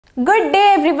Good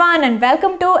day everyone and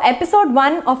welcome to episode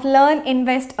 1 of Learn,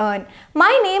 Invest, Earn.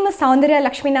 My name is Soundarya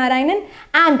Lakshminarayanan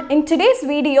and in today's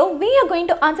video we are going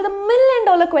to answer the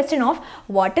million-dollar question of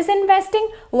what is investing,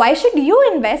 why should you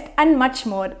invest and much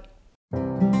more.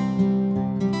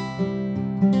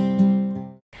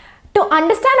 To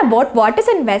understand about what is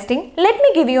investing, let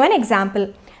me give you an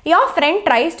example. Your friend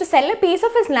tries to sell a piece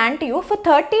of his land to you for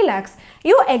 30 lakhs.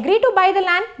 You agree to buy the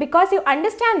land because you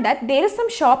understand that there is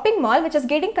some shopping mall which is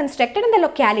getting constructed in the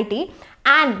locality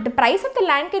and the price of the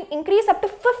land can increase up to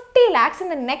 50 lakhs in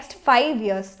the next 5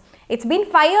 years. It's been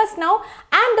 5 years now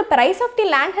and the price of the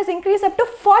land has increased up to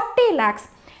 40 lakhs.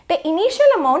 The initial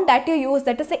amount that you use,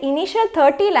 that is the initial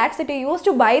 30 lakhs that you use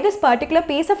to buy this particular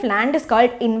piece of land is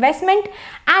called investment,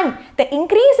 and the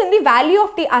increase in the value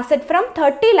of the asset from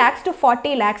 30 lakhs to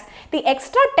 40 lakhs, the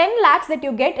extra 10 lakhs that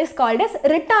you get is called as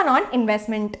return on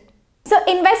investment. So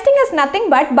investing is nothing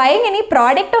but buying any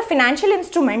product or financial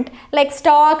instrument like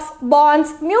stocks,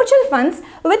 bonds, mutual funds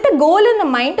with a goal in the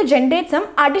mind to generate some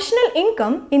additional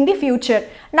income in the future.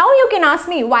 Now you can ask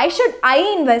me, why should I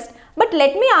invest? But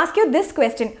let me ask you this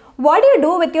question. What do you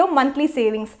do with your monthly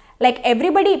savings? Like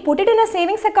everybody put it in a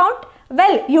savings account?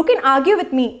 Well, you can argue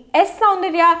with me. Yes,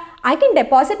 Soundarya, I can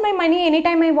deposit my money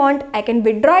anytime I want. I can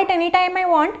withdraw it anytime I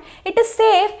want. It is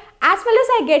safe as well as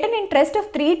I get an interest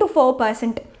of 3 to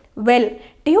 4%. Well,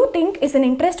 do you think is an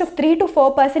interest of 3 to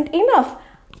 4% enough?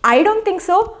 I don't think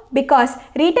so, because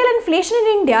retail inflation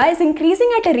in India is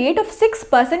increasing at a rate of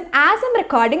 6% as I'm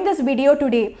recording this video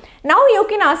today. Now you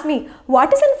can ask me,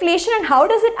 what is inflation and how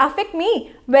does it affect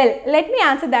me? Well, let me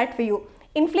answer that for you.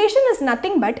 Inflation is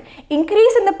nothing but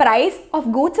increase in the price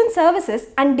of goods and services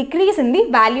and decrease in the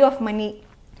value of money.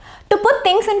 To put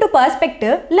things into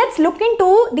perspective, let's look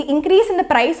into the increase in the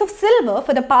price of silver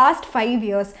for the past 5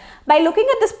 years. By looking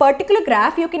at this particular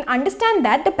graph, you can understand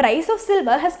that the price of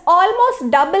silver has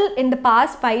almost doubled in the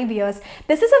past 5 years.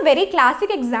 This is a very classic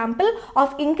example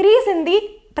of increase in the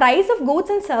price of goods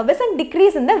and service and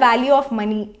decrease in the value of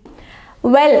money.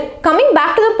 Well, coming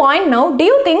back to the point now, do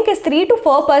you think is 3 to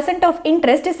 4% of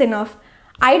interest is enough?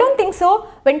 I don't think so.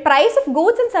 When price of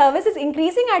goods and services is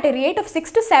increasing at a rate of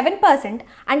 6 to 7%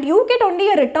 and you get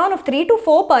only a return of 3 to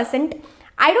 4%,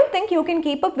 I don't think you can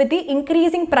keep up with the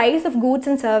increasing price of goods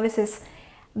and services.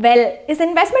 Well, is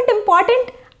investment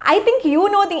important? I think you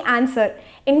know the answer.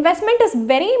 Investment is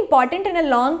very important in a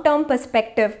long-term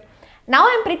perspective. Now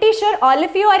I'm pretty sure all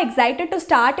of you are excited to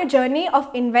start a journey of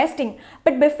investing.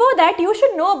 But before that, you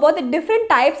should know about the different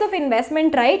types of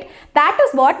investment, right? That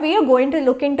is what we are going to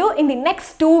look into in the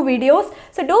next 2 videos.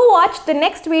 So do watch the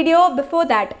next video before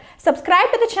that.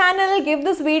 Subscribe to the channel, give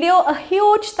this video a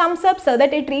huge thumbs up so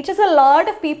that it reaches a lot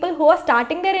of people who are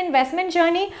starting their investment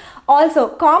journey. Also,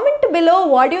 comment below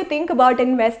what you think about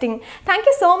investing. Thank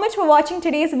you so much for watching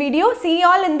today's video. See you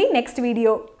all in the next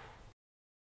video.